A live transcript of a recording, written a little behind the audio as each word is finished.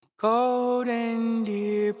Golden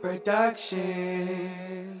Deer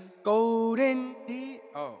Productions. Golden Deer.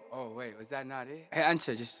 Oh, wait, was that not it? Hey,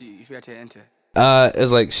 enter. You forgot to enter.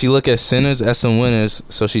 It's like she look at sinners as some winners,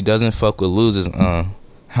 so she doesn't fuck with losers. How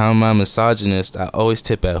am I misogynist? I always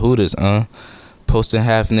tip at Hooters. Posting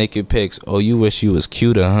half naked pics. Oh, you wish you was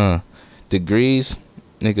cuter, huh? Degrees.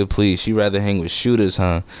 Nigga, please. She rather hang with shooters,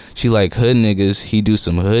 huh? She like hood niggas. He do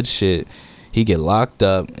some hood shit. He get locked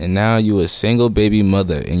up, and now you a single baby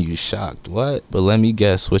mother, and you shocked. What? But let me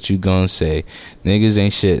guess what you gonna say. Niggas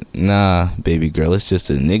ain't shit. Nah, baby girl, it's just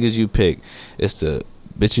the niggas you pick. It's the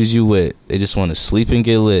bitches you with. They just want to sleep and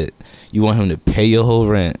get lit. You want him to pay your whole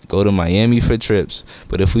rent, go to Miami for trips.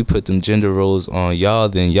 But if we put them gender roles on y'all,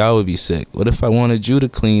 then y'all would be sick. What if I wanted you to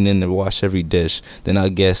clean and to wash every dish? Then I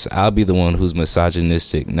guess I'll be the one who's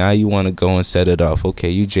misogynistic. Now you want to go and set it off. Okay,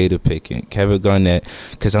 you Jada Pinkett, Kevin Garnett,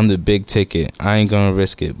 because I'm the big ticket. I ain't going to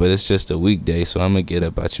risk it, but it's just a weekday, so I'm going to get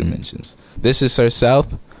up out your mentions. This is Sir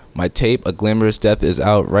South. My tape, A Glamorous Death, is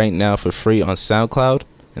out right now for free on SoundCloud,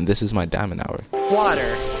 and this is my Diamond Hour.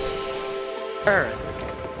 Water, earth,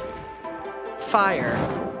 fire,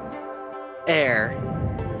 air.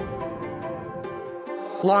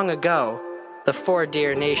 Long ago, the 4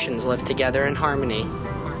 deer nations lived together in harmony.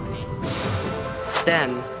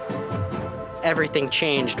 Then, everything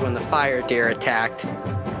changed when the fire deer attacked.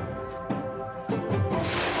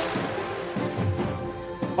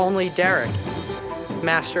 Only Derek,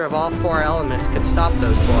 master of all 4 elements, could stop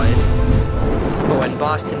those boys. But when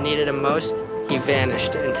Boston needed him most, he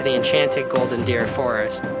vanished into the enchanted Golden Deer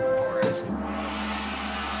Forest.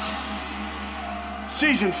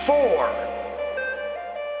 Season 4.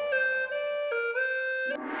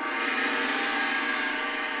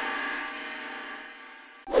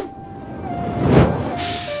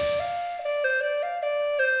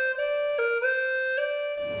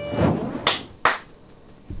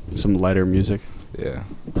 Some lighter music. Yeah.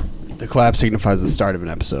 The clap signifies the start of an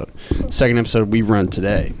episode. Second episode we've run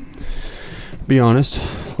today. Be honest,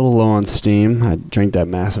 a little low on steam. I drank that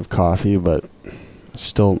massive coffee, but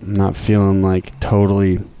still not feeling like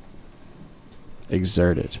totally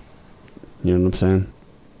exerted. You know what I'm saying?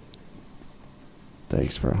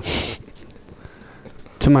 Thanks, bro.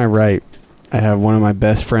 To my right, I have one of my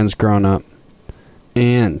best friends growing up.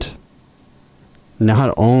 And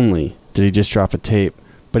not only did he just drop a tape,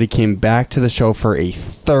 but he came back to the show for a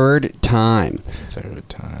third time.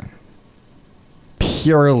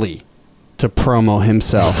 Purely to promo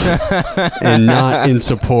himself and not in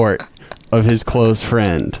support of his close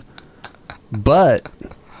friend. But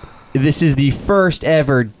this is the first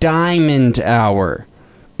ever Diamond Hour.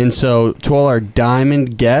 And so to all our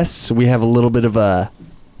Diamond guests, we have a little bit of a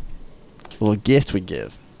little gift we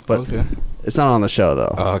give. But okay. It's not on the show,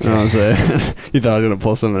 though. Oh, okay. You know what I'm saying? You thought I was going to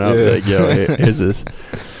pull something out? Yeah. Like, yo, here's this.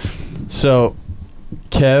 So,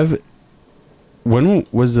 Kev, when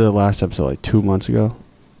was the last episode? Like 2 months ago?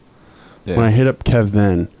 Yeah. When I hit up Kev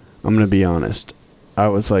then, I'm going to be honest. I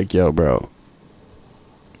was like, yo, bro,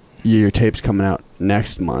 your tape's coming out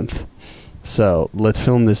next month. So, let's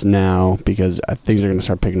film this now because things are going to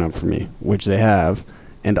start picking up for me, which they have.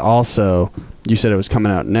 And also, you said it was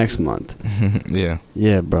coming out next month. Yeah.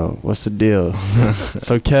 Yeah, bro. What's the deal?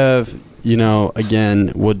 So, Kev,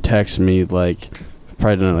 again, would text me like,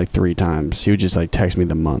 probably done it like 3 times. He would just like text me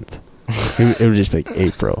the month. It would just be like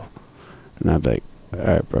April. And I'd be like, all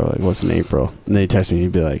right, bro, like what's in April? And then he'd text me and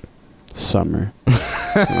he'd be like, summer.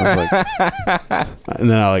 And I was like,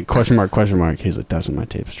 and then I like question mark. He's like, that's when my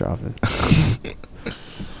tape's dropping.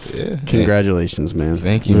 Yeah. Congratulations, man.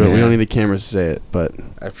 Thank you, man. We don't need the cameras to say it, but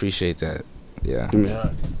I appreciate that. Yeah.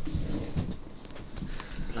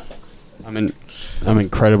 I'm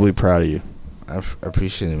incredibly proud of you. I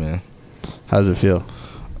appreciate it, man. How does it feel?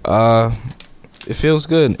 It feels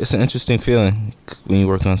good. It's an interesting feeling when you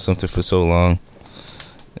work on something for so long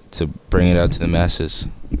to bring it out to the masses.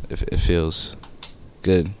 It feels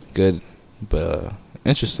good, but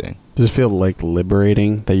interesting. Does it feel like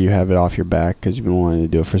liberating that you have it off your back because you've been wanting to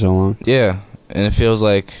do it for so long? Yeah, and it feels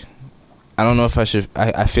like I don't know if I should.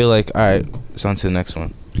 I feel like all right, it's on to the next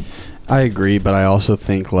one. I agree, but I also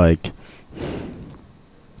think like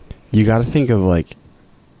you got to think of like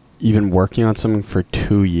you've been working on something for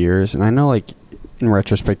 2 years, and I know like in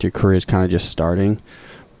retrospect your career is kind of just starting,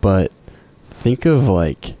 but think of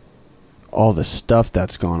like all the stuff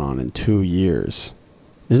that's gone on in 2 years.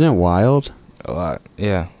 Isn't it wild? A lot,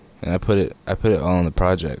 yeah. And I put it all on the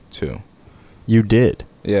project too. You did,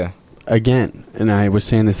 yeah. Again, and I was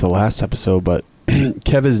saying this the last episode, but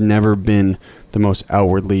Kev has never been the most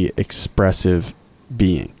outwardly expressive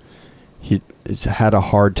being. He's had a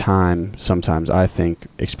hard time sometimes, I think,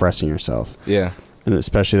 expressing yourself. Yeah. and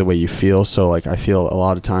especially the way you feel. So like I feel a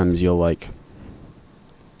lot of times you'll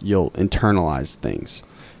internalize things.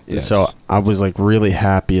 Yes. And so I was like really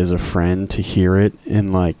happy as a friend to hear it,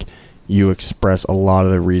 and like you express a lot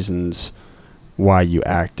of the reasons why you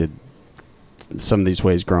acted some of these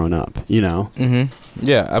ways growing up, you know? Mm-hmm.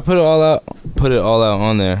 Yeah, I put it all out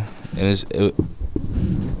on there, and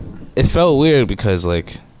it felt weird because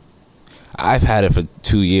like I've had it for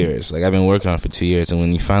 2 years. Like I've been working on it for 2 years, and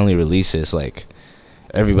when you finally release it, it's like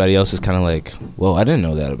everybody else is kind of like, well, I didn't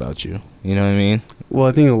know that about you. You know what I mean? Well,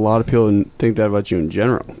 I think a lot of people think that about you in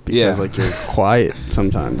general because like you're quiet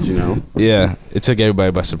sometimes, you know? Yeah, it took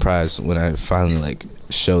everybody by surprise when I finally like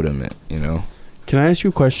showed them it, you know? Can I ask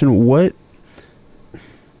you a question? What,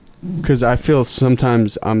 because I feel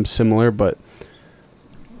sometimes I'm similar, but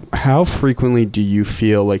how frequently do you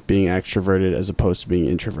feel like being extroverted as opposed to being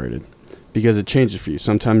introverted? Because it changes for you.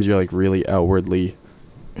 Sometimes you're like really outwardly.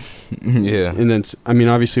 Yeah. And then, I mean,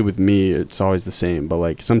 obviously with me, it's always the same. But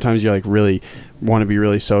like sometimes you like really want to be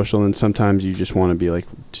really social, and sometimes you just want to be like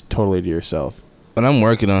totally to yourself. When I'm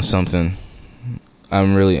working on something,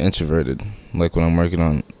 I'm really introverted. Like when I'm working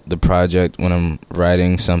on the project, when I'm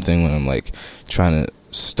writing something, when I'm like trying to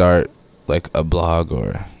start like a blog,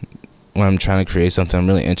 or when I'm trying to create something, I'm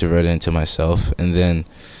really introverted into myself. And then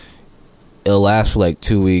it'll last for like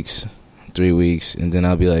 2 weeks, 3 weeks, and then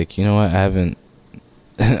I'll be like, you know what,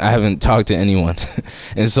 I haven't talked to anyone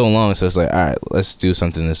in so long, so it's like, all right, let's do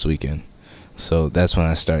something this weekend. So that's when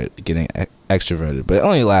I start getting extroverted, but it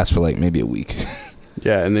only lasts for like maybe a week.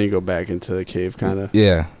 Yeah, and then you go back into the cave, kind of.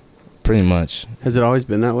 Yeah, pretty much. Has it always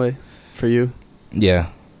been that way for you? Yeah,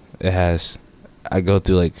 it has. I go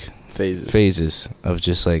through like phases of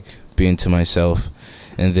just like being to myself,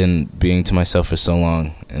 and then being to myself for so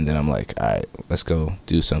long, and then I'm like, all right, let's go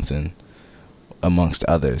do something amongst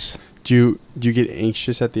others. Do you get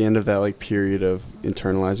anxious at the end of that like period of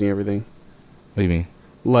internalizing everything? What do you mean?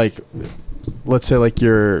 Like, let's say like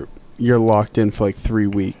you're locked in for like 3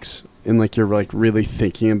 weeks, and like you're like really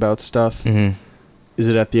thinking about stuff. Mm-hmm. Is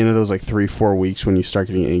it at the end of those like 3-4 weeks when you start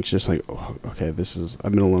getting anxious? Like, oh, okay, I've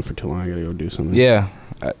been alone for too long. I gotta go do something. Yeah,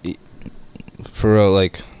 for real,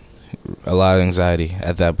 like a lot of anxiety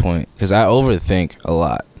at that point because I overthink a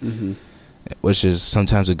lot. Mm-hmm. Which is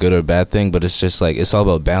sometimes a good or bad thing, but it's just like it's all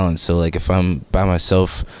about balance. So like if I'm by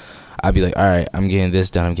myself, I'd be like, all right, I'm getting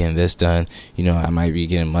this done. You know, I might be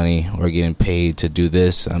getting money or getting paid to do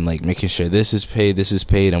this. I'm like making sure this is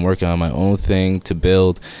paid. I'm working on my own thing to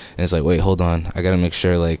build. And it's like, wait, hold on. I got to make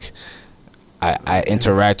sure like I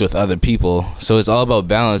interact with other people. So it's all about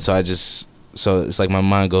balance. So it's like my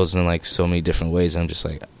mind goes in like so many different ways. I'm just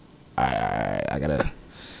like, I'll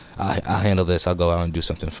handle this. I'll go out and do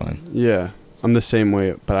something fun. Yeah. I'm the same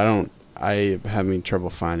way, but I'm having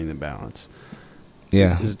trouble finding the balance.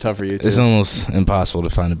 Yeah. Is it tough for you too? It's almost impossible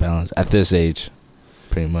to find a balance at this age,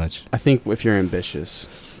 pretty much. I think if you're ambitious,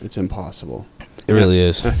 it's impossible. It really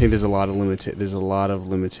is. I think there's a lot of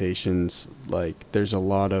limitations. Like there's a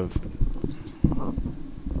lot of,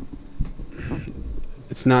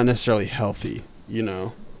 it's not necessarily healthy, you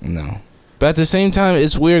know? No. But at the same time,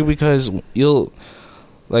 it's weird because we'll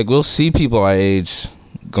see people our age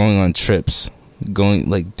going on trips,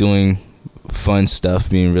 doing fun stuff,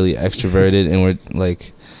 being really extroverted, and we're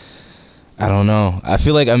like, I don't know. I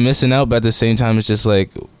feel like I'm missing out, but at the same time, it's just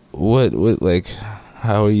like, what, like,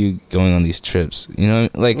 how are you going on these trips? You know,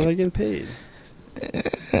 like, well, they're getting paid.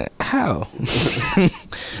 How?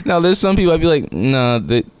 Now, there's some people I'd be like, nah,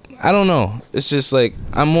 I don't know. It's just like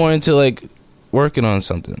I'm more into like working on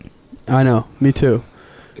something. I know, me too.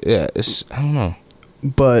 Yeah, I don't know.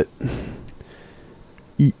 But,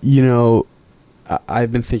 you know,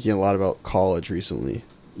 I've been thinking a lot about college recently.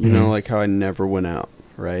 You know, like how I never went out,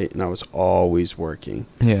 right? And I was always working.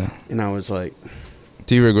 Yeah. And I was like...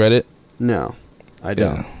 Do you regret it? No, I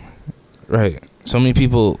don't. Yeah. Right. So many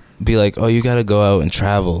people be like, oh, you got to go out and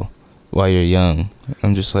travel while you're young.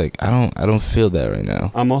 I'm just like, I don't feel that right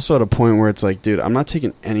now. I'm also at a point where it's like, dude, I'm not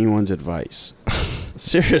taking anyone's advice.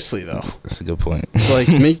 Seriously, though. That's a good point.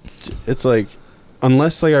 It's like...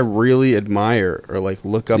 Unless, like, I really admire or, like,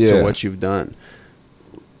 look up to what you've done,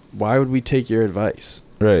 why would we take your advice?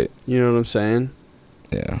 Right. You know what I'm saying?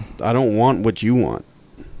 Yeah. I don't want what you want.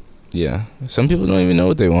 Yeah. Some people don't even know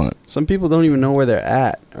what they want. Some people don't even know where they're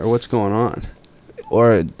at or what's going on.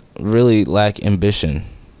 Or really lack ambition.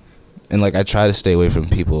 And, like, I try to stay away from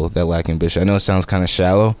people that lack ambition. I know it sounds kind of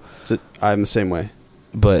shallow. I'm the same way.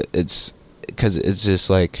 But it's... Because it's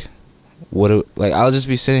just, like... I'll just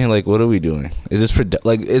be sitting here like, what are we doing? Is this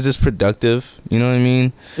productive? You know what I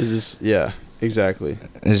mean? Yeah, exactly.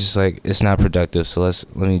 It's just like, it's not productive, so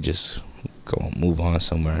let me just go move on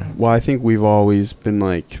somewhere. Well, I think we've always been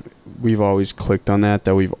like, we've always clicked on that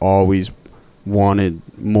we've always wanted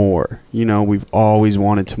more. You know, we've always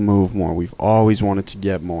wanted to move more. We've always wanted to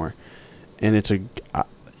get more. And it's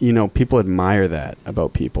you know, people admire that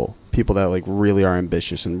about people that like really are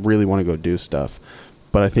ambitious and really want to go do stuff.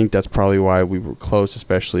 But I think that's probably why we were close,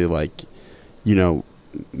 especially like, you know,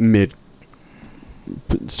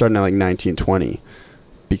 starting at like 19, 20,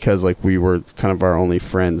 because like we were kind of our only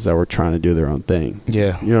friends that were trying to do their own thing.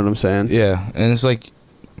 Yeah. You know what I'm saying? Yeah. And it's like,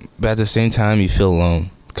 but at the same time, you feel alone,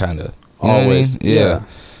 kind of. Always. I mean? Yeah.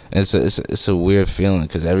 It's a weird feeling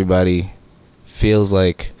because everybody feels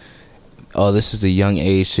like, oh, this is the young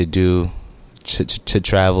age to do, to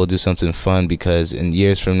travel, do something fun, because in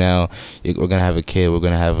years from now, we're going to have a kid, we're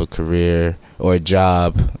going to have a career or a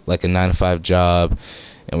job, like a 9-to-5 job,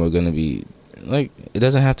 and we're going to be, like, it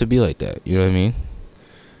doesn't have to be like that. You know what I mean?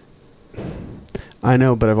 I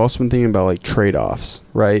know, but I've also been thinking about, like, trade-offs,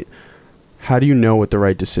 right? How do you know what the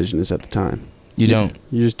right decision is at the time? You don't.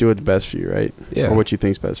 You just do what's best for you, right? Yeah. Or what you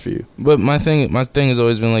think's best for you. But my thing has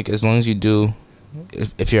always been, like, as long as you do,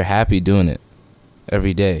 if you're happy doing it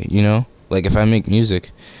every day, you know? Like, if I make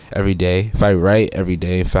music every day, if I write every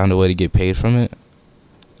day, found a way to get paid from it,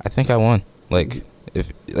 I think I won. Like,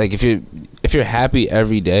 if you're happy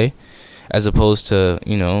every day, as opposed to,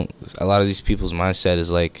 you know, a lot of these people's mindset is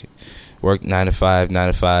like, work 9 to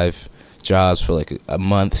 5 jobs for like a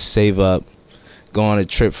month, save up, go on a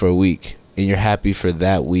trip for a week, and you're happy for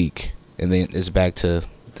that week, and then it's back to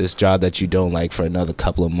this job that you don't like for another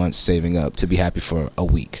couple of months, saving up to be happy for a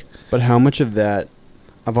week. But how much of that,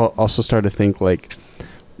 I've also started to think, like,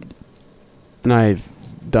 and I've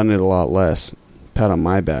done it a lot less, pat on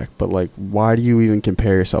my back, but like, why do you even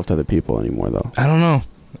compare yourself to other people anymore, though? I don't know.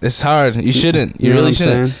 It's hard. You shouldn't. You know really what I'm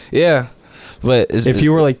shouldn't. saying? Yeah. But if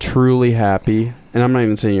you were like truly happy, and I'm not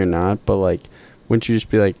even saying you're not, but like, wouldn't you just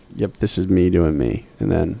be like, yep, this is me doing me?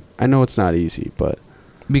 And then, I know it's not easy, but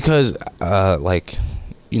because like,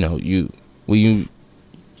 you know, when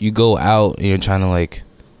you go out and you're trying to like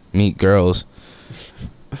meet girls,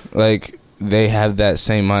 like, they have that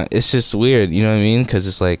same mind. It's just weird, you know what I mean? Because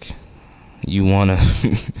it's like, you want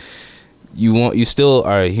to you still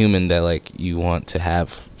are a human that like, you want to have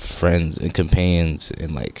friends and companions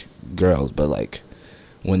and like girls, but like,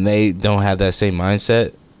 when they don't have that same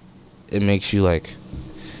mindset, it makes you like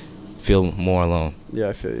feel more alone. Yeah,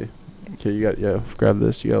 I feel you. Okay, you got, grab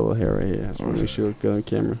this. You got a little hair right here. I just want to make sure you look good on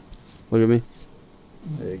camera. Look at me.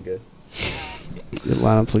 There you go. Your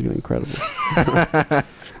lineup's looking incredible.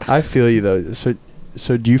 I feel you though.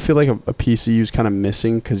 So do you feel like a piece of you is kind of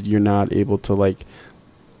missing because you're not able to like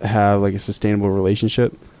have like a sustainable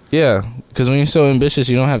relationship? Yeah, because when you're so ambitious,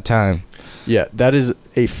 you don't have time. Yeah, that is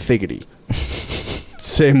a figgity.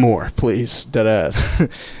 Say more, please. Dead ass.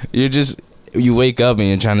 You wake up and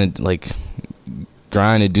you're trying to like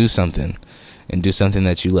grind to do something, and do something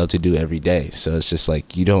that you love to do every day. So it's just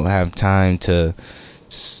like, you don't have time to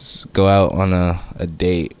go out on a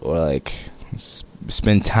date or like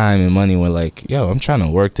spend time and money with like, yo, I'm trying to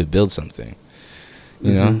work to build something,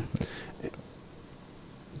 you know?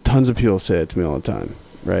 Tons of people say it to me all the time,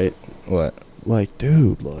 right? What? Like,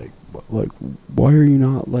 dude, like why are you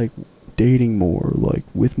not like dating more, like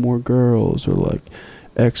with more girls, or like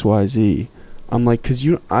XYZ? I'm like, because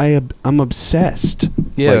I'm obsessed.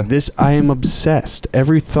 Yeah. Like this, I am obsessed.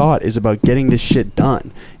 Every thought is about getting this shit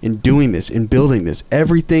done and doing this and building this.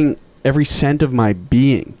 Everything, every cent of my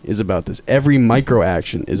being is about this. Every micro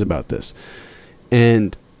action is about this.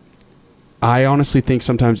 And I honestly think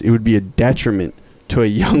sometimes it would be a detriment to a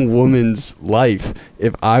young woman's life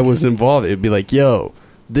if I was involved. It'd be like, yo,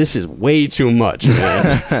 this is way too much,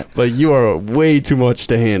 man. Like, you are way too much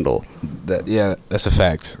to handle. That's a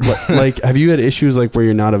fact. Like, have you had issues like where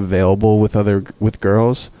you're not available with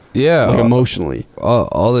girls? Yeah, like emotionally.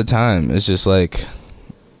 All the time. It's just like,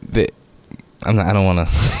 I don't want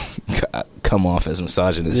to come off as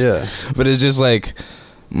misogynist. Yeah, but it's just like,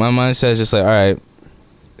 my mindset is just like, all right,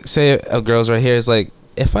 say a girl's right here. It's like,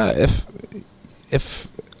 if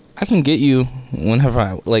I can get you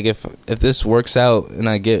whenever if this works out and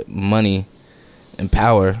I get money and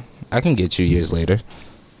power, I can get you years later.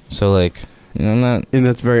 So like, you know, I'm not. And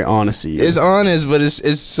that's very honest of you. It's honest, but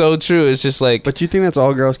it's so true. It's just like. But you think that's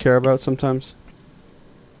all girls care about sometimes?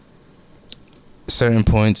 Certain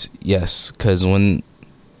points, yes, because when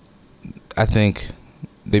I think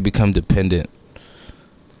they become dependent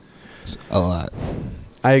a lot.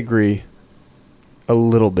 I agree a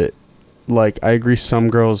little bit. Like, I agree, some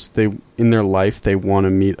girls, in their life, they want to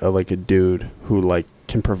meet a dude who like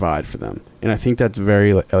can provide for them, and I think that's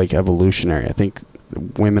very like evolutionary. I think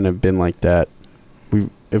women have been like that.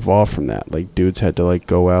 evolved from that. Like, dudes had to like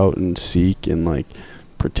go out and seek and like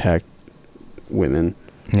protect women.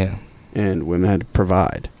 Yeah. And women had to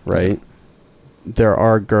provide, right? Yeah. There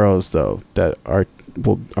are girls though that are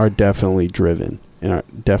definitely driven and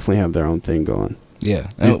definitely have their own thing going. Yeah.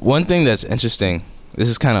 And one thing that's interesting, this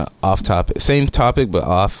is kind of off topic, same topic but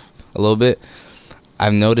off a little bit.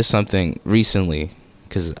 I've noticed something recently,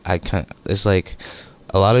 because it's like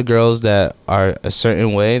a lot of girls that are a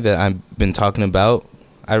certain way that I've been talking about.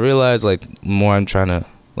 I realize like more I'm trying to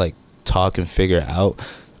like talk and figure out.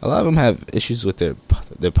 A lot of them have issues with their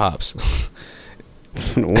pops.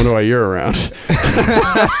 No wonder why you're around.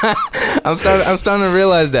 I'm starting to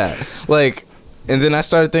realize that. Like, and then I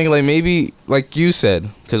started thinking like maybe like you said,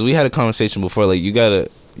 because we had a conversation before. Like you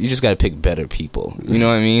just gotta pick better people. You know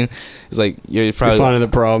what I mean? It's like you're finding the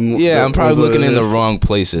problem. Yeah, I'm probably looking in the wrong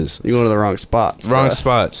places. You're going to the wrong spots. Wrong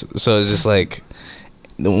spots. So it's just like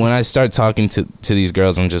when I start talking to these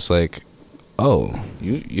girls, I'm just like, oh,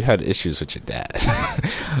 you had issues with your dad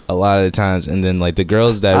a lot of the times. And then like the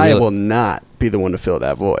girls that I will not be the one to fill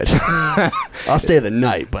that void. I'll stay the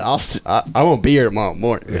night, but I won't be here tomorrow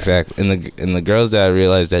morning. Exactly. And the girls that I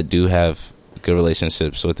realize that do have good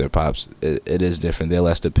relationships with their pops, it is different. They're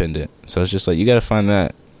less dependent. So it's just like you got to find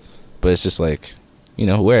that. But it's just like,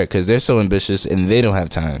 where, because they're so ambitious and they don't have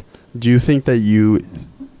time. Do you think that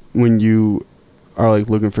when you are like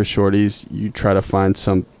looking for shorties, you try to find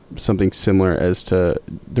something similar as to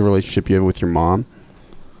the relationship you have with your mom?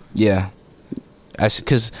 Yeah.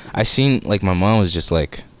 Because I seen like my mom was just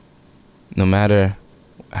like, no matter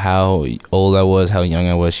how old I was, how young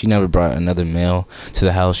I was, she never brought another male to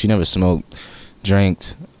the house. She never smoked, drank.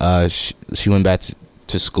 She went back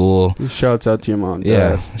to school. Shouts out to your mom.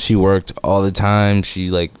 Yeah, she worked all the time.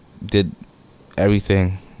 She like did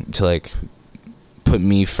everything to like put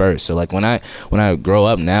me first. So like when I grow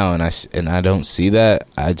up now and I don't see that,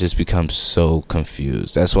 I just become so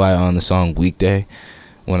confused. That's why on the song Weekday,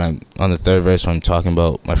 when I'm on the third verse, when I'm talking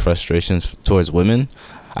about my frustrations towards women,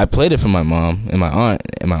 I played it for my mom and my aunt,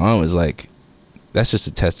 and my aunt was like, that's just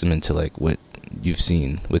a testament to like what you've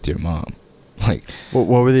seen with your mom. Like, what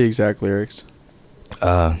were the exact lyrics? You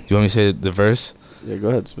want me to say the verse? Yeah, go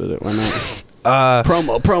ahead, spit it. Why not?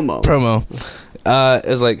 Promo.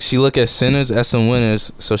 It's like, she look at sinners as some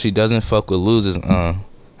winners, so she doesn't fuck with losers.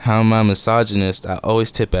 How am I misogynist? I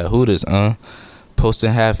always tip at Hooters.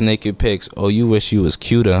 Posting half naked pics. Oh, you wish you was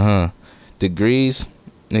cuter, huh? Degrees.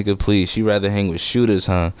 Nigga, please. She rather hang with shooters,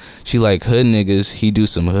 huh? She like hood niggas. He do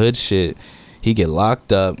some hood shit. He get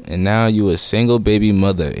locked up, and now you a single baby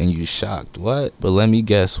mother, and you shocked. What? But let me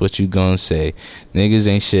guess what you gonna say. Niggas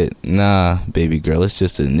ain't shit. Nah, baby girl. It's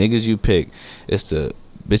just the niggas you pick. It's the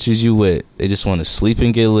bitches you with. They just want to sleep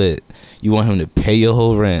and get lit. You want him to pay your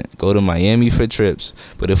whole rent, go to Miami for trips.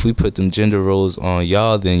 But if we put them gender roles on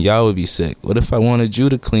y'all, then y'all would be sick. What if I wanted you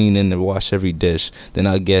to clean and to wash every dish? Then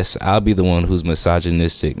I guess I'll be the one who's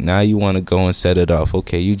misogynistic. Now you want to go and set it off.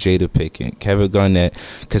 Okay, you Jada Pinkett, Kevin Garnett,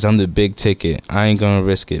 because I'm the big ticket. I ain't going to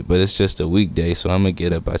risk it, but it's just a weekday, so I'm going to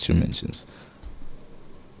get up out your mentions.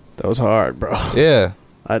 That was hard, bro. Yeah.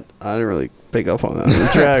 I didn't really pick up on that on the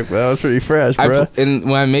track, but that was pretty fresh, bro. And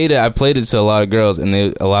when I made it, I played it to a lot of girls, and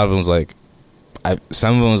a lot of them was like,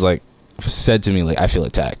 some of them was like, said to me like, I feel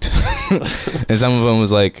attacked, and some of them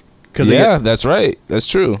was like, yeah, that's right, that's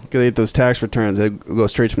true. Because they get those tax returns, they go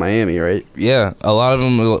straight to Miami, right? Yeah, a lot of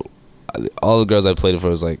them, all the girls I played it for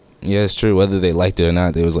was like, yeah, it's true. Whether they liked it or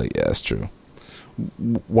not, they was like, yeah, it's true.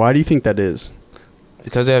 Why do you think that is?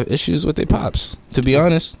 Because they have issues with their pops. To be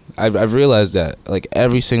honest, I've realized that like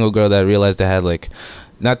every single girl that I realized that had like,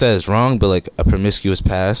 not that it's wrong, but like a promiscuous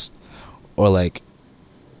past, or like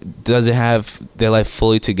doesn't have their life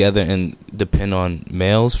fully together and depend on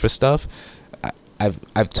males for stuff. I've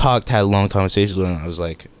had long conversations with them. I was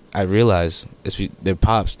like, I realize it's their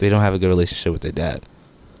pops. They don't have a good relationship with their dad.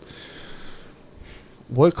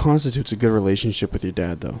 What constitutes a good relationship with your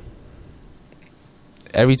dad, though?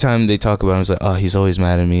 Every time they talk about him, it's like, oh, he's always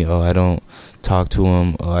mad at me. Oh, I don't talk to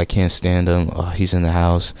him. Oh, I can't stand him. Oh, he's in the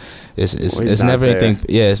house. It's never anything.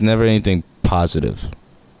 Yeah, it's never anything positive.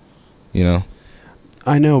 You know.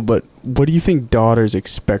 I know, but what do you think daughters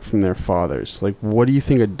expect from their fathers? Like, what do you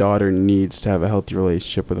think a daughter needs to have a healthy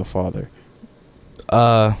relationship with a father?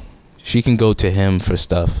 She can go to him for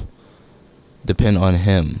stuff. Depend on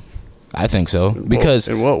him. I think so. Because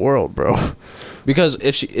in what world, bro? Because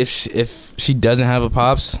if she doesn't have a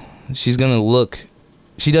pops, she's gonna look.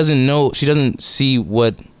 She doesn't see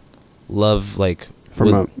what love like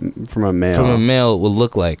from a male would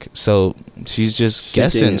look like. So she's just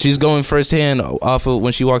guessing. She's going firsthand off of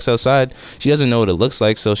when she walks outside. She doesn't know what it looks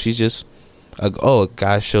like, so she's just a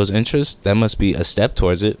guy shows interest, that must be a step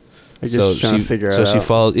towards it. I guess she's trying to figure it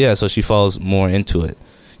out. So she falls more into it.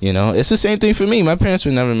 You know, it's the same thing for me. My parents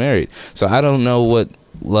were never married, so I don't know what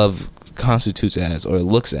love constitutes as or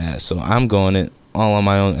looks as. So I'm going it all on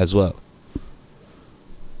my own as well.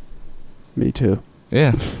 Me too.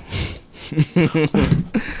 Yeah.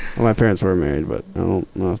 Well, my parents were married, but I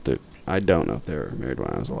don't know if they were married when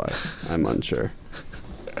I was alive. I'm unsure.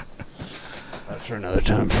 That's for another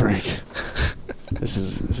time, Frank. This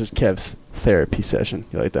is Kev's therapy session.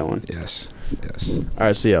 You like that one? Yes. All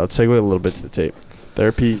right, so yeah, let's segue a little bit to the tape.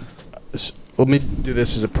 Therapy. Let me do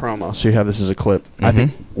this as a promo, so you have this as a clip. Mm-hmm. I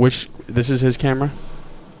think this is his camera.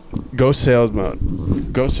 Go sales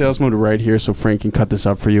mode. Go sales mode right here, so Frank can cut this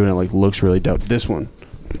up for you, and it like looks really dope. This one.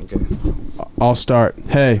 Okay. I'll start.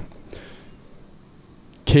 Hey,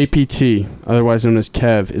 KPT, otherwise known as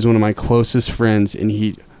Kev, is one of my closest friends, and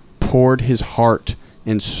he poured his heart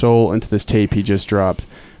and soul into this tape he just dropped.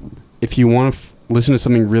 If you want to listen to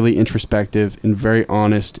something really introspective and very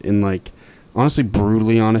honest and like honestly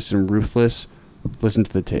brutally honest and ruthless, listen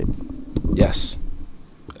to the tape. Yes.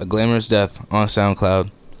 A Glamorous Death on SoundCloud.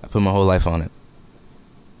 I put my whole life on it.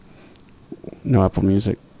 No Apple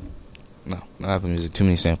Music. No, not Apple Music. Too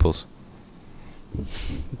many samples.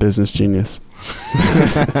 Business genius.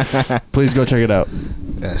 Please go check it out.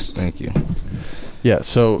 Yes, thank you. Yeah,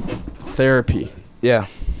 so therapy. Yeah.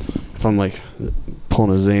 If I'm like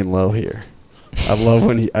pulling a Zane Lowe here. I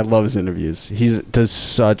love his interviews. He does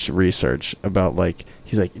such research about like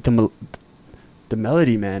he's like the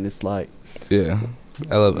melody, man. It's like yeah.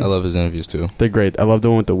 I love his interviews too. They're great. I love the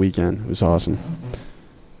one with The Weeknd. It was awesome.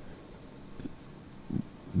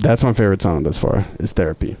 That's my favorite song thus far. Is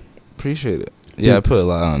Therapy. Appreciate it. Yeah, I put a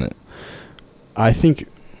lot on it. I think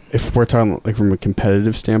if we're talking like from a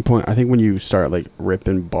competitive standpoint, I think when you start like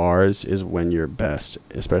ripping bars is when you're best,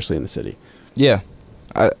 especially in the city. Yeah.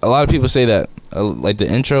 A lot of people say that. Like the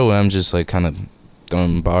intro when I'm just like kind of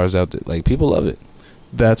throwing bars out there. Like people love it.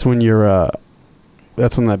 That's when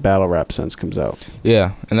that's when that battle rap sense comes out.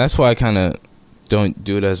 Yeah, and that's why I kind of don't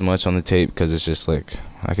do it as much on the tape because it's just like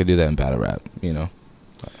I could do that in battle rap, you know.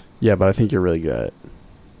 Yeah, but I think you're really good at it.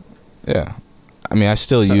 Yeah, I mean, I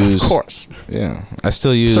still use. Of course. Yeah, I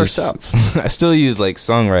still use. I still use like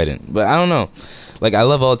songwriting, but I don't know. Like I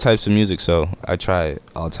love all types of music, so I try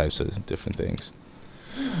all types of different things.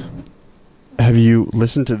 Have you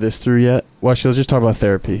listened to this through yet? Well, let's just talk about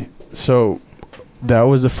Therapy. So that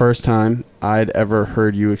was the first time I'd ever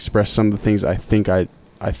heard you express some of the things I think I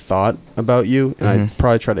thought about you, and I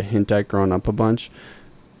probably tried to hint at growing up a bunch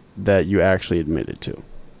that you actually admitted to.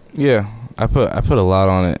 Yeah, I put a lot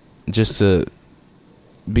on it just to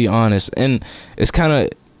be honest, and it's kind of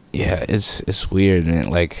it's weird,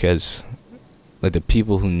 man. Like, cause like the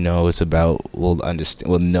people who know it's about will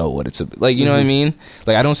know what it's about. Like, you know what I mean?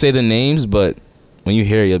 Like, I don't say the names, but when you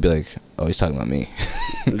hear it, you'll be like, oh, he's talking about me.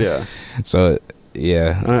 Yeah. So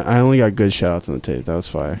yeah, I only got good shout outs on the tape. That was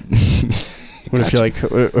fire. When I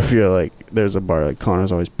feel like there's a bar like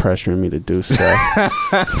Connor's always pressuring me to do stuff,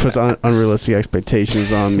 puts unrealistic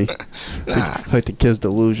expectations on me. Like the kid's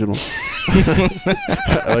delusional.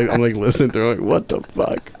 I'm like listening through, like, what the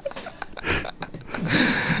fuck?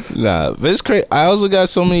 Nah, but it's crazy. I also got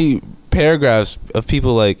so many paragraphs of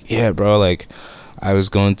people like, yeah, bro, like I was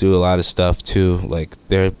going through a lot of stuff too, like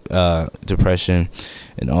their depression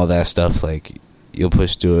and all that stuff. Like, you'll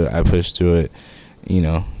push through it, I pushed through it. You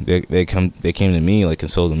know, they came to me, like,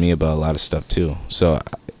 consulting me about a lot of stuff too. So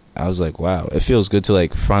I was like, wow, it feels good to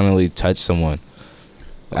like finally touch someone.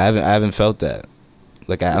 I haven't felt that.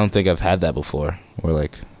 Like, I don't think I've had that before, where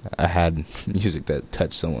like I had music that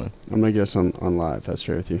touched someone. I'm gonna guess on live. That's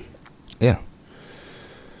right with you. Yeah.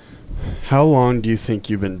 How long do you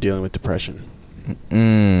think you've been dealing with depression?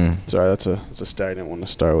 Sorry, that's a stagnant one to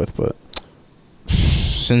start with, but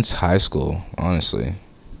since high school, honestly.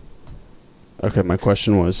 Okay, my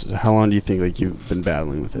question was, how long do you think like you've been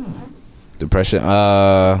battling with it? Depression,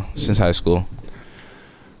 since high school.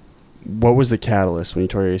 What was the catalyst when you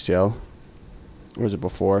tore your ACL? Or was it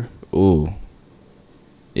before? Ooh.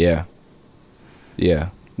 Yeah. Yeah.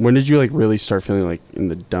 When did you like really start feeling like in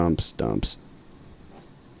the dumps?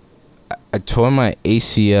 I tore my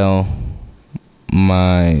ACL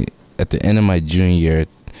at the end of my junior year.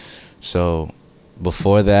 So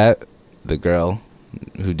before that, the girl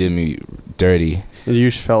who did me dirty. And you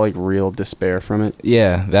just felt like real despair from it?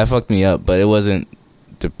 Yeah, that fucked me up, but it wasn't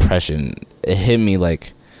depression. It hit me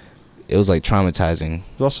like, it was like traumatizing. It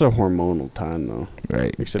was also a hormonal time though.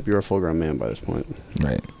 Right. Except you were a full grown man by this point.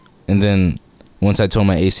 Right. And then once I tore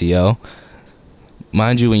my ACL,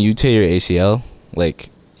 mind you, when you tear your ACL, like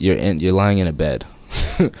you're lying in a bed.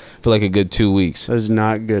 for like a good 2 weeks. That's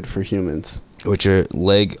not good for humans. With your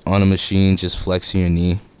leg on a machine, just flexing your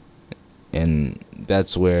knee, and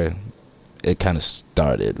that's where it kind of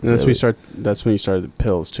started. And that's when you started the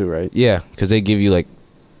pills too, right? Yeah, because they give you like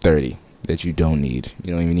 30 that you don't need.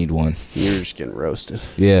 You don't even need one. You're just getting roasted.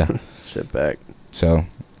 Yeah. Sit back. So,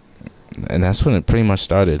 and that's when it pretty much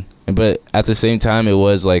started. But at the same time, it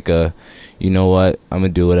was like you know what? I'm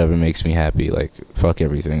going to do whatever makes me happy. Like, fuck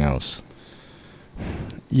everything else.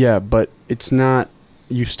 Yeah, but it's not...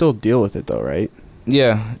 You still deal with it, though, right?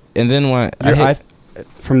 Yeah. And then when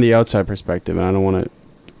from the outside perspective, and I don't want to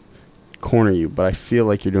corner you, but I feel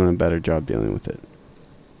like you're doing a better job dealing with it.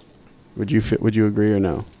 Would you agree or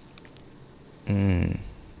no?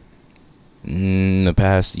 The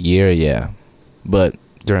past year, yeah. But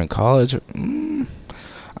during college...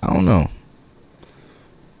 I don't know.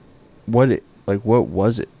 What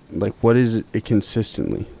was it? Like, what is it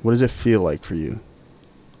consistently? What does it feel like for you?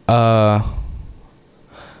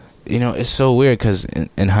 You know, it's so weird because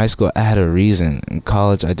in high school, I had a reason. In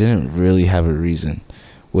college, I didn't really have a reason,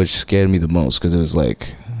 which scared me the most because it was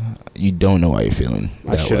like, you don't know why you're feeling that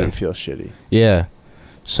way. I shouldn't feel shitty. Yeah.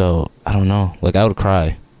 So, I don't know. Like, I would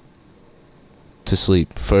cry to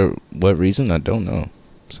sleep. For what reason? I don't know.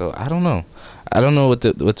 So, I don't know. I don't know what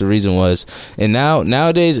the reason was. And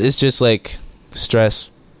nowadays it's just like stress.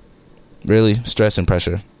 Really, stress and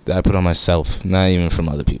pressure that I put on myself, not even from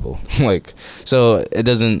other people. Like, so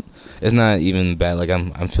it's not even bad. Like,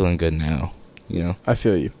 I'm feeling good now, you know? I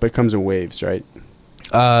feel you. But it comes in waves, right?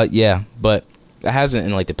 Yeah, but it hasn't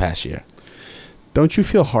in like the past year. Don't you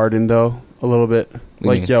feel hardened though a little bit?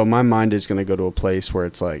 Like, yo, my mind is going to go to a place where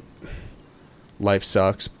it's like life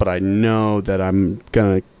sucks, but I know that I'm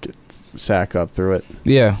going to sack up through it.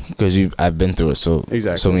 Yeah, because I've been through it so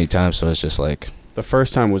many times, so it's just like... The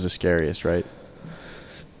first time was the scariest, right?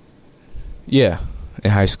 Yeah,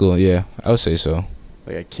 in high school, yeah, I would say so.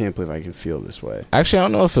 Like, I can't believe I can feel this way. Actually, I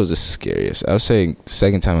don't know if it was the scariest. I would say the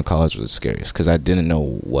second time in college was the scariest, because I didn't know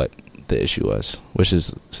what the issue was, which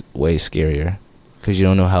is way scarier, because you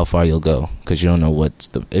don't know how far you'll go, because you don't know what's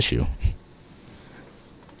the issue.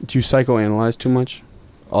 Do you psychoanalyze too much?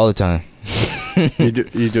 All the time. You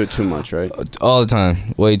do it too much, right? All the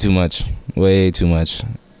time. Way too much.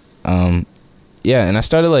 Yeah, and I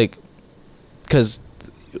started like, because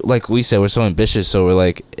like we said, we're so ambitious, so we're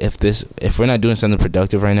like, if we're not doing something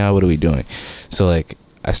productive right now, what are we doing? So like,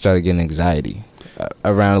 I started getting anxiety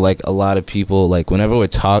around like a lot of people. Like, whenever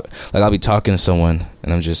I'll be talking to someone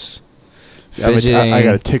and I'm just fidgeting. I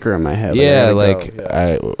got a ticker in my head. Yeah,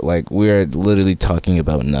 we're literally talking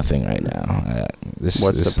about nothing right now. What's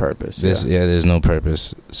the purpose? There's no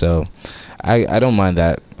purpose. So I don't mind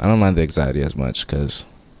that. I don't mind the anxiety as much because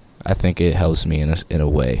I think it helps me in a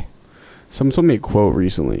way. Someone told me a quote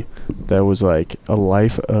recently that was like, a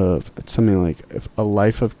life of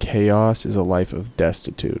chaos is a life of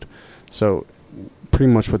destitute. So pretty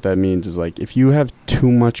much what that means is like, if you have too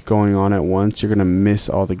much going on at once, you're going to miss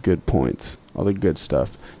all the good points, all the good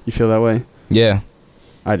stuff. You feel that way? Yeah.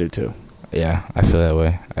 I do too. Yeah, I feel that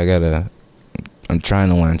way. I'm trying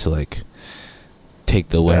to learn to like take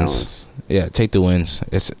the wins. Balance. Yeah, take the wins.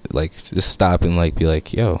 It's like, just stop and like be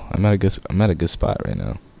like, yo, I'm at a good spot right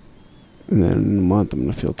now. And then in a month, I'm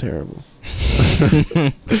going to feel terrible.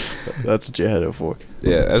 That's what you're headed for.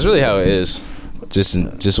 Yeah, that's really how it is. Just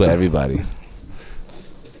with everybody.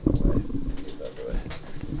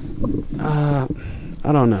 I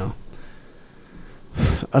don't know.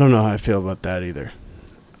 I don't know how I feel about that either.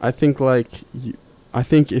 I think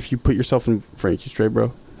if you put yourself in Frank, you straight,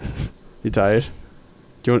 bro? You tired?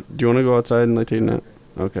 Do you want to go outside and like take a nap?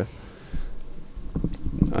 Okay.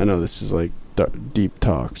 I know this is like deep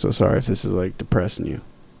talk, so sorry if this is like depressing you.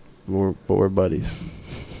 But we're buddies.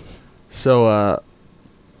 So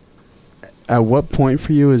at what point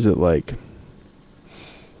for you is it like,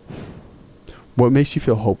 what makes you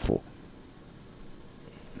feel hopeful?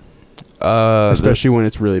 Especially when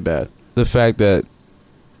it's really bad. The fact that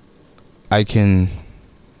I can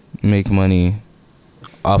make money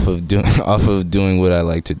off of doing what I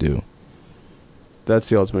like to do. That's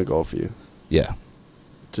the ultimate goal for you. Yeah.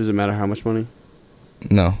 Does it matter how much money?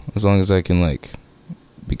 No, as long as I can like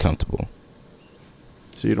be comfortable.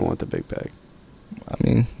 So you don't want the big bag? I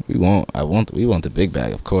mean, we want the big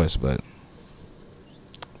bag, of course, but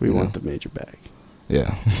we want the major bag.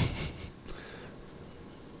 Yeah.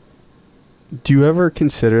 Do you ever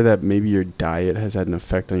consider that maybe your diet has had an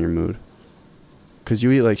effect on your mood? Because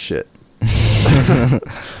you eat like shit.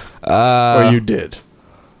 Or you did.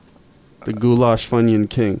 The goulash Funyun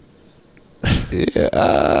king.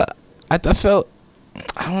 Yeah. I felt,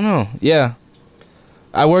 I don't know. Yeah.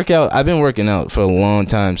 I work out. I've been working out for a long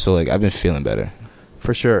time, so like I've been feeling better.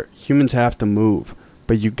 For sure. Humans have to move,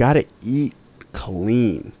 but you got to eat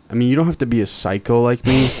clean. I mean, you don't have to be a psycho like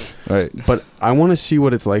me. Right. But I want to see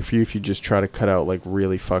what it's like for you if you just try to cut out like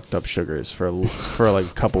really fucked up sugars for like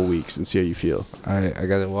a couple weeks and see how you feel. All right, I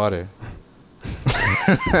got the water.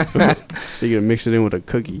 You're gonna mix it in with a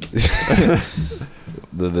cookie.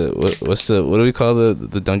 What do we call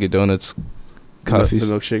the Dunkin' Donuts coffees?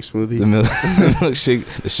 The milkshake smoothie. The milkshake,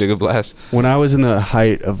 the sugar blast. When I was in the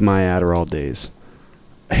height of my Adderall days,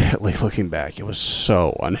 like looking back, it was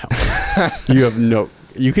so unhealthy. You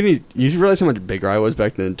realize how much bigger I was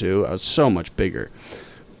back then too. I was so much bigger.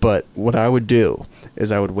 But what I would do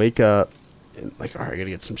is I would wake up and like, all right, I gotta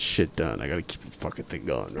get some shit done. I gotta keep this fucking thing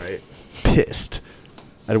going, right? Pissed.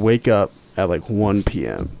 I'd wake up at like 1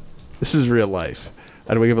 p.m. This is real life.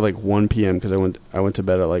 I'd wake up at like 1 p.m. because I went to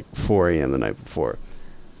bed at like 4 a.m. the night before,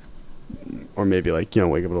 or maybe like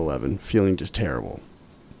wake up at 11, feeling just terrible.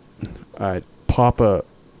 I'd pop a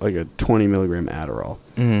 20 milligram Adderall,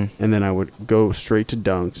 and then I would go straight to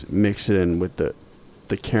Dunks, mix it in with the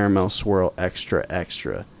caramel swirl extra.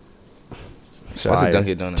 Shout out to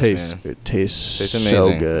Dunkin' Donuts, man. It tastes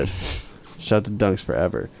so good. Shout out to Dunks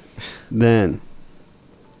forever. Then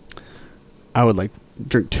I would like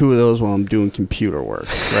drink 2 of those while I'm doing computer work,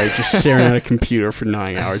 right? Just staring at a computer for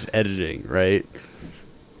 9 hours editing, right?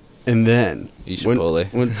 And then eat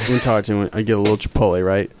Chipotle. when I get a little Chipotle,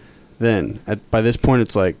 right? Then by this point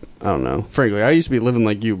it's like, I don't know. Frankly, I used to be living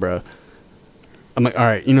like you, bro. I'm like, all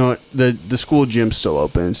right, you know what? The school gym's still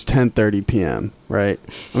open. It's 10:30 p.m., right?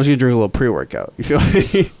 I'm just gonna drink a little pre-workout. You feel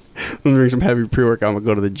me? I'm gonna drink some heavy pre-workout. I'm gonna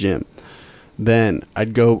go to the gym. Then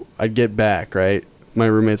I'd get back, right? My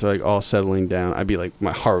roommates are like all settling down. I'd be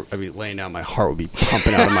laying down. My heart would be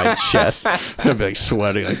pumping out of my chest. I'd be like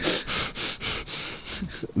sweating. Like.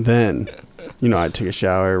 Then, I'd take a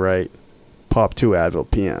shower, right? Pop 2 Advil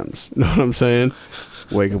PMs. Know what I'm saying?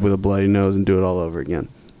 Wake up with a bloody nose and do it all over again.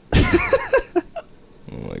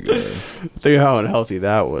 Oh my god! Think of how unhealthy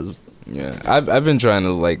that was. Yeah, I've been trying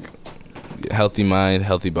to like healthy mind,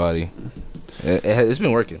 healthy body. It's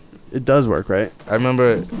been working. It does work, right? I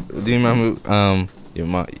remember. Do you remember? Your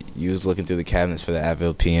mom, you was looking through the cabinets for the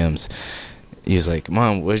Advil PMs. He was like,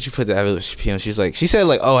 "Mom, where did you put the Advil PMs?" She said,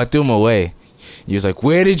 "Oh, I threw them away." He was like,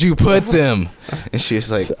 "Where did you put them?" And she was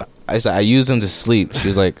like, "I said I used them to sleep." She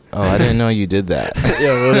was like, "Oh, I didn't know you did that."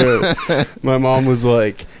 Yeah, literally. My mom was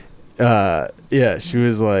like, she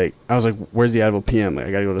was like, I was like, "Where's the Advil PM? Like,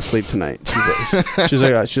 I gotta go to sleep tonight." She's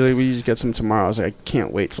like, "We just get some tomorrow." I was like, "I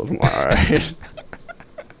can't wait till tomorrow." Right?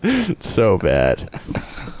 It's so bad.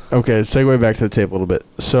 Okay, segue back to the tape a little bit.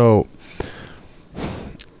 So,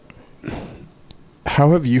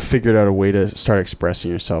 how have you figured out a way to start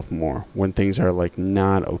expressing yourself more when things are like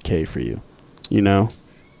not okay for you?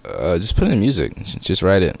 Just put in music. Just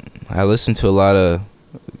write it. I listen to a lot of.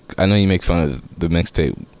 I know you make fun of the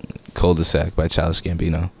mixtape "Cul-de-sac" by Childish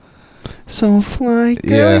Gambino. So fly,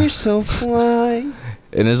 girl, you're so fly.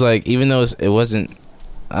 And it's like, even though it wasn't,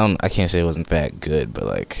 I can't say it wasn't that good, but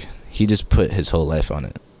like he just put his whole life on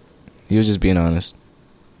it. He was just being honest.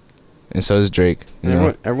 And so does Drake.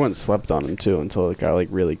 Everyone slept on him too until it got like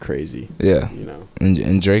really crazy. Yeah.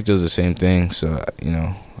 And Drake does the same thing. So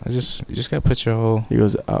you just gotta put your whole. He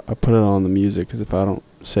goes, I put it on the music because if I don't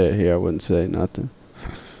say it here, I wouldn't say nothing.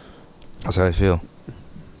 That's how I feel.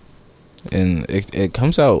 And it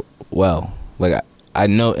comes out well. Like I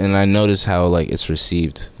know, and I notice how like it's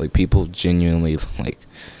received. Like people genuinely like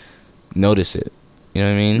notice it. You know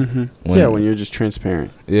what I mean? Mm-hmm. When you're just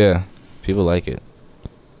transparent. Yeah, people like it.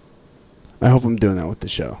 I hope I'm doing that with the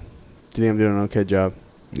show. Do you think I'm doing an okay job?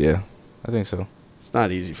 Yeah, I think so. It's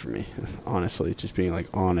not easy for me, honestly. Just being like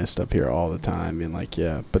honest up here all the time, being like,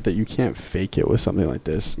 yeah, but that you can't fake it with something like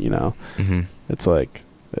this. Mm-hmm. It's like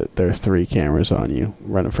there are 3 cameras on you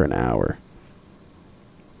running for an hour.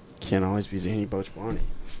 Can't always be Zany Boach Bonnie.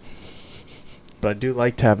 But I do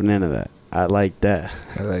like tapping into that. I like that.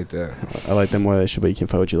 I like that. I like that more than I should, but you can't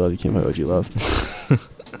fight what you love. You can't fight what you love.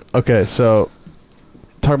 Okay, so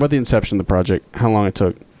talk about the inception of the project. How long it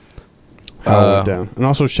took. How it went down. And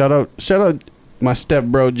also shout out my step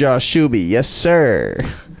bro Josh Shuby. Yes, sir.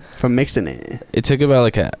 For mixing it. It took about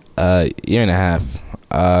like a year and a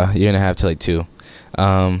half to like 2.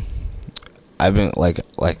 I've been like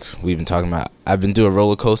we've been talking about. I've been doing a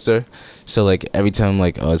roller coaster. So like every time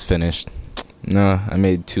like it's finished. No, I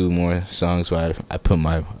made 2 more songs where I put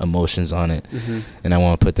my emotions on it, and I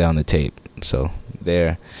want to put that on the tape. So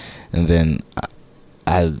there, and then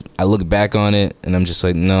I look back on it, and I'm just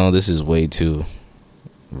like, no, this is way too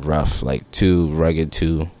rough, like too rugged,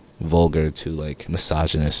 too vulgar to like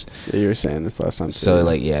misogynist. Yeah, you were saying this last time. So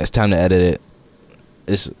like, yeah, it's time to edit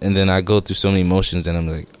it. And then I go through so many emotions, and I'm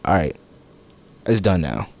like, all right, it's done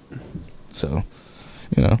now. So,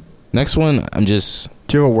 next one, I'm just.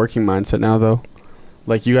 Do you have a working mindset now though?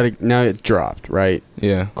 Like you gotta now it dropped, right?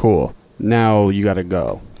 Yeah. Cool. Now you gotta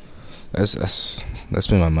go. That's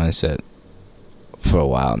been my mindset for a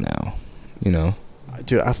while now.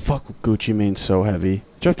 Dude, I fuck with Gucci Mane so heavy.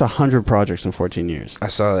 Dropped 100 projects in 14 years. I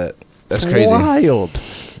saw that. That's it's crazy. Wild.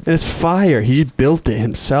 And it's fire. He built it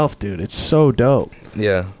himself, dude. It's so dope.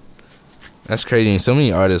 Yeah. That's crazy. And so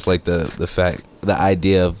many artists like the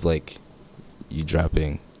idea of like you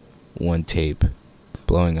dropping one tape,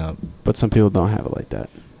 blowing up. But some people don't have it like that.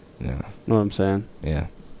 Yeah. Know what I'm saying? Yeah.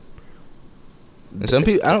 And some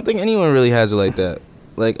people, I don't think anyone really has it like that.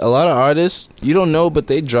 Like a lot of artists, you don't know, but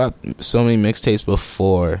they drop so many mixtapes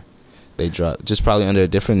before they drop, just probably under a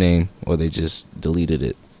different name, or they just deleted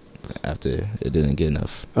it after it didn't get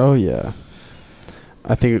enough. Oh yeah.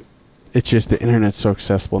 I think it's just the internet's so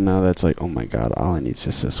accessible now that's like, oh my god, all I need is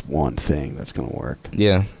just this one thing that's gonna work.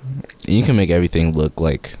 Yeah. You can make everything look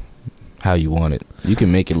like how you want it. You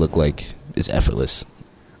can make it look like it's effortless.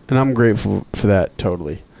 And I'm grateful for that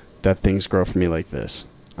totally. That things grow for me like this.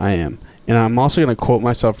 I am. And I'm also going to quote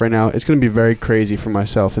myself right now. It's going to be very crazy for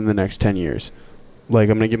myself in the next 10 years. Like,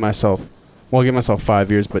 I'm going to give myself, I'll give myself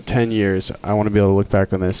 5 years, but 10 years, I want to be able to look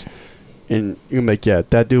back on this. And you're like, yeah,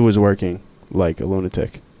 that dude was working like a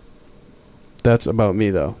lunatic. That's about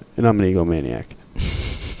me, though. And I'm an egomaniac.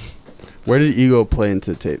 Where did ego play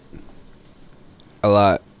into the tape? A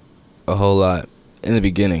lot. A whole lot. In the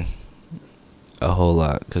beginning. A whole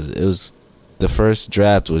lot. Because it was, the first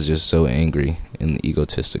draft was just so angry and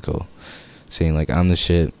egotistical. Saying, like, I'm the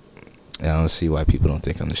shit. And I don't see why people don't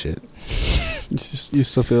think I'm the shit. You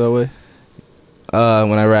still feel that way?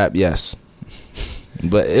 When I rap, yes.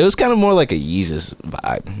 But it was kind of more like a Yeezus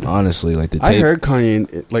vibe, honestly. Like the tape. I heard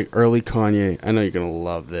Kanye, like early Kanye. I know you're gonna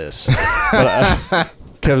love this. But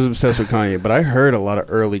Kev's obsessed with Kanye, but I heard a lot of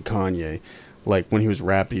early Kanye, like when he was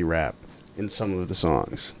rappy rap in some of the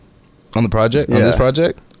songs. On the project? Yeah. On this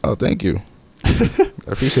project? Oh, thank you. I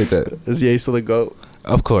appreciate that. Is Ye still the GOAT?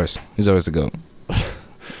 Of course, he's always the GOAT.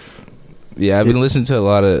 Yeah, I've been listening to a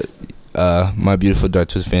lot of My Beautiful Dark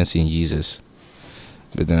Twisted Fantasy and Yeezus,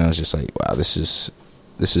 but then I was just like, wow, this is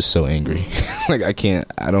so angry. Like I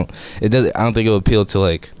don't think it would appeal to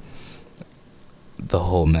like the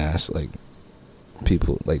whole mass, like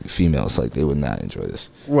people, like females, like they would not enjoy this.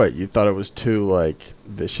 What, you thought it was too like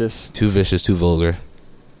vicious? Too vicious, too vulgar,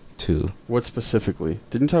 too. What specifically?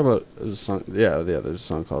 Didn't you talk about a song? Yeah, there's a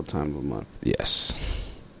song called Time of a Month. Yes.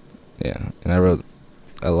 Yeah, and I wrote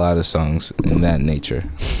a lot of songs in that nature.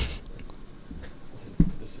 This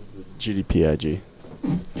is the GDP.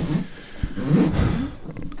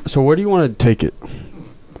 So where do you want to take it?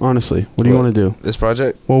 Honestly, what do you want to do? This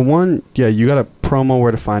project? Well, you got a promo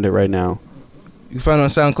where to find it right now. You can find it on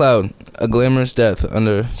SoundCloud, A Glamorous Death,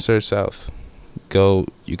 under Search South. Go,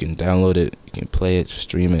 you can download it, you can play it,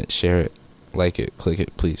 stream it, share it, like it, click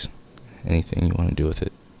it, please. Anything you want to do with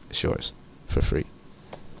it, it's yours, for free.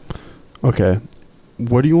 Okay.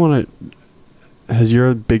 What do you want to... Has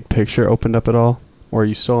your big picture opened up at all? Or are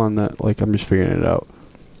you still on that, like, I'm just figuring it out?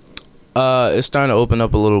 It's starting to open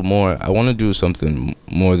up a little more. I want to do something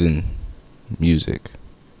more than music.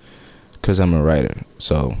 Because I'm a writer.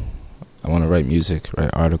 So, I want to write music,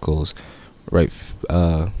 write articles, write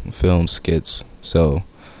film skits. So,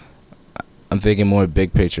 I'm thinking more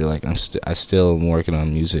big picture. Like, I still am working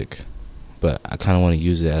on music. But I kind of want to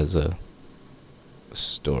use it as a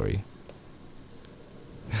story.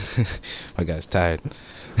 My guy's tired.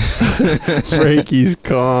 Frankie's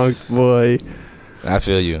conked, boy. I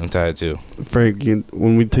feel you. I'm tired too. Frankie,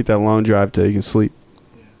 when we take that long drive today, you can sleep.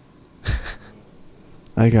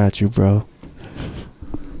 I got you, bro.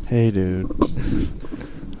 Hey, dude.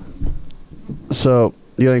 So,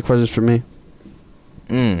 you got any questions for me?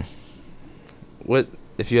 What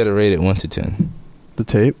if you had to rate it 1 to 10? The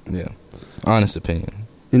tape? Yeah. Honest opinion.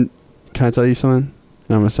 And can I tell you something?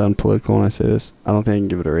 And I'm going to sound political when I say this. I don't think I can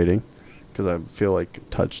give it a rating. Because I feel like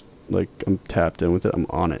I'm tapped in with it. I'm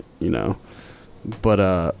on it, you know.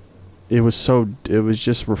 But it was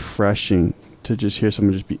just refreshing to just hear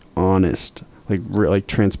someone just be honest. Like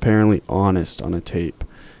transparently honest on a tape.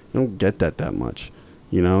 You don't get that much,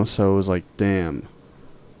 you know? So it was like, damn.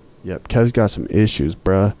 Yep, Kev's got some issues,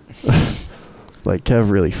 bruh. Like, Kev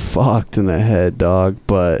really fucked in the head, dog.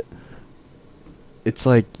 But it's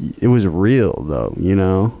like, it was real, though, you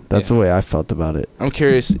know? That's the way I felt about it. I'm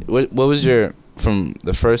curious, what was your, from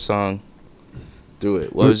the first song through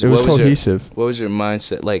it, what was cohesive. What was your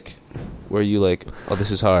mindset? Like, Were you like, oh, this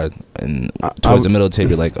is hard, and towards the middle of the tape,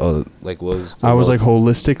 you're like, oh, like what was? I was like,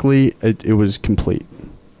 holistically, it was complete.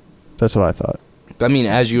 That's what I thought. I mean,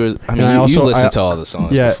 as you were, I mean, you listened to all the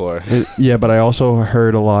songs before. Yeah, but I also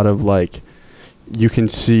heard a lot of like, you can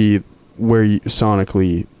see where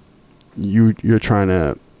sonically, you're trying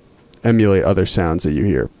to emulate other sounds that you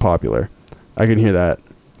hear popular. I can hear that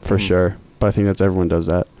for sure, but I think that's everyone does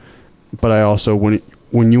that. But I also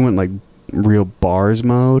when you went like real bars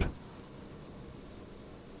mode,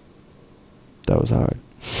 that was hard.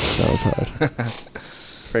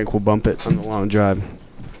 Frank will bump it on the long drive.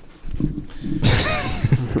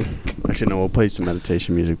 Actually, no, we'll play some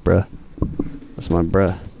meditation music, bruh. That's my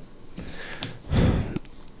bruh.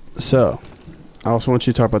 So, I also want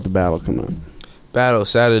you to talk about the battle coming up. Battle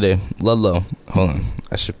Saturday, Ludlow. Hold on,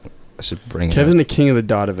 I should bring it. Kevin the King of the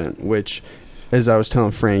Dot event, which, as I was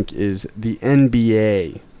telling Frank, is the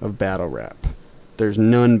NBA of battle rap. There's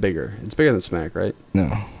none bigger. It's bigger than Smack, right?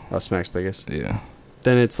 No. Oh, Smack's biggest. Yeah.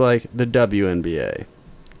 Then it's like the WNBA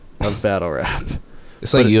of battle rap.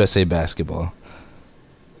 It's like USA basketball.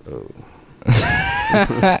 Oh.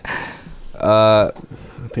 I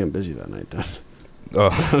think I'm busy that night then. Oh,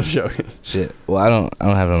 I'm joking. Shit. Well, I don't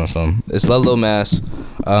have it on my phone. It's Ludlow, Mass.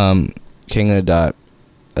 King of the Dot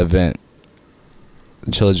event.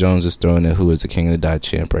 Chilla Jones is throwing it, who is the King of the Dot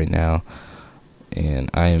champ right now, and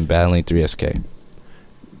I am battling 3SK.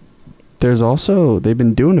 There's also, they've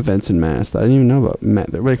been doing events in Mass that I didn't even know about.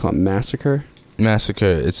 What do they call it? Massacre? Massacre.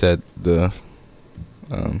 It's at the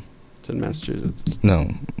It's in Massachusetts.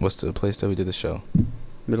 no, what's the place that we did the show?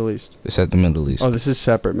 Middle East. It's at the Middle East. Oh, this is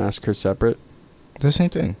separate. Massacre separate. It's the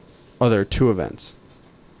same thing. Oh, there are two events.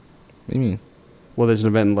 What do you mean? Well, there's an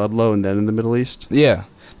event in Ludlow and then in the Middle East. Yeah,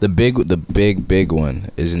 the big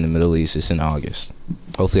one is in the Middle East. It's in August.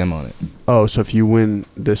 Hopefully, I'm on it. Oh, so if you win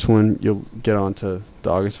this one, you'll get on to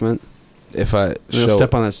the August event. If I you'll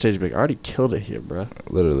step on that stage, and be like, I already killed it here, bro.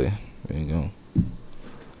 Literally, there you go.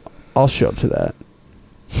 I'll show up to that.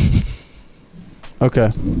 Okay.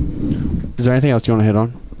 Is there anything else you want to hit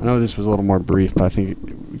on? I know this was a little more brief, but I think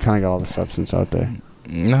we kind of got all the substance out there.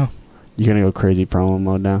 No. You gonna go crazy promo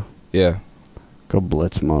mode now? Yeah. Go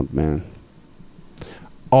blitz mode, man.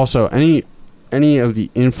 Also, any of the any of the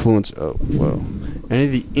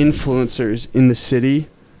influencers in the city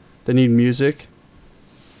that need music,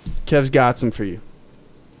 Kev's got some for you.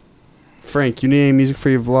 Frank, you need any music for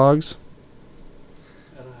your vlogs?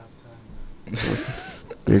 I don't have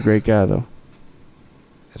time. You're a great guy, though.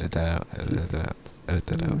 Edit that out. Edit that out. Edit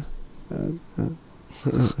that out. I don't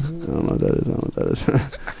know what that is. All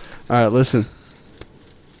right, listen.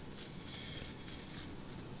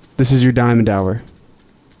 This is your diamond hour.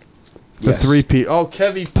 The Yes. 3P. Oh,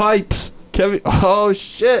 Kevy pipes. Kevy. Oh,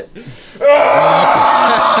 shit.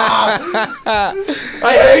 I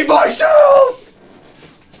hate myself.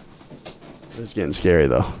 It's getting scary,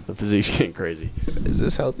 though. The physique's getting crazy. Is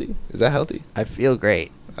this healthy? Is that healthy? I feel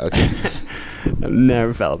great. Okay. I've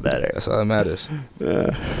never felt better. That's all that matters.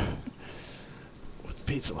 What's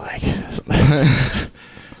pizza like? When's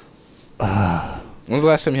the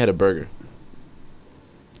last time you had a burger?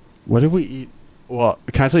 What did we eat? Well,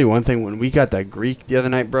 can I tell you one thing? When we got that Greek the other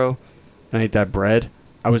night, bro, and I ate that bread,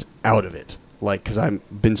 I was out of it. Like, because I've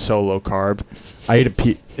been so low carb. I ate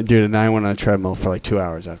dude, and then I went on a treadmill for like 2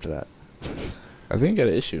 hours after that. I think you got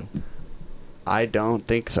an issue. I don't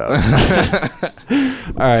think so. All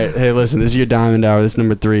right. Hey, listen, this is your diamond hour. This is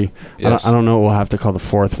number 3. Yes. I don't know what we'll have to call the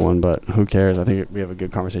 4th one, but who cares? I think we have a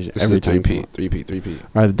good conversation This every is time. 3P. All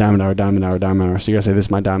right, the diamond hour. So you gotta say, this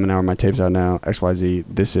is my diamond hour. My tape's out now. XYZ.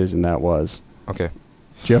 This is and that was. Okay.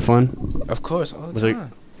 Did you have fun? Of course, all the Was it-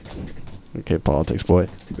 time. Okay, politics, boy.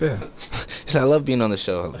 Yeah. I love being on the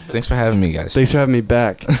show. Thanks for having me, guys. Thanks for having me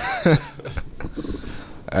back.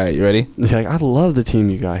 All right, you ready? You're like, I love the team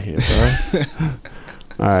you got here, bro.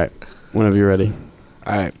 All right, whenever you're ready.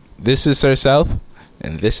 All right. This is Sir South,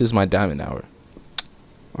 and this is my diamond hour.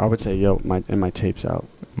 I would say, my tape's out.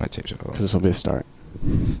 My tape's out. Because this will be a start.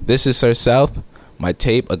 This is Sir South. My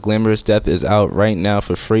tape, A Glamorous Death, is out right now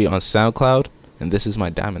for free on SoundCloud, and this is my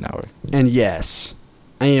diamond hour. And yes,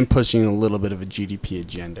 I am pushing a little bit of a GDP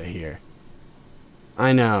agenda here.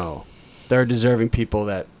 I know. There are deserving people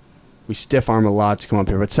that we stiff arm a lot to come up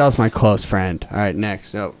here, but Sal's my close friend. All right,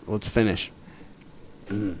 next. Oh, let's finish.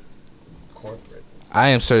 Corporate. I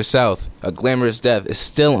am Sir South. A Glamorous Death is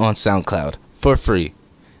still on SoundCloud for free,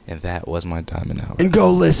 and that was my diamond hour. And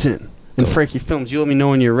go listen. And Go. Frankie Films, you let me know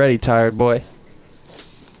when you're ready, tired boy.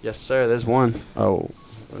 Yes, sir. There's one. Oh,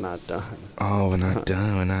 we're not done. Oh, we're not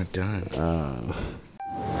done. We're not done.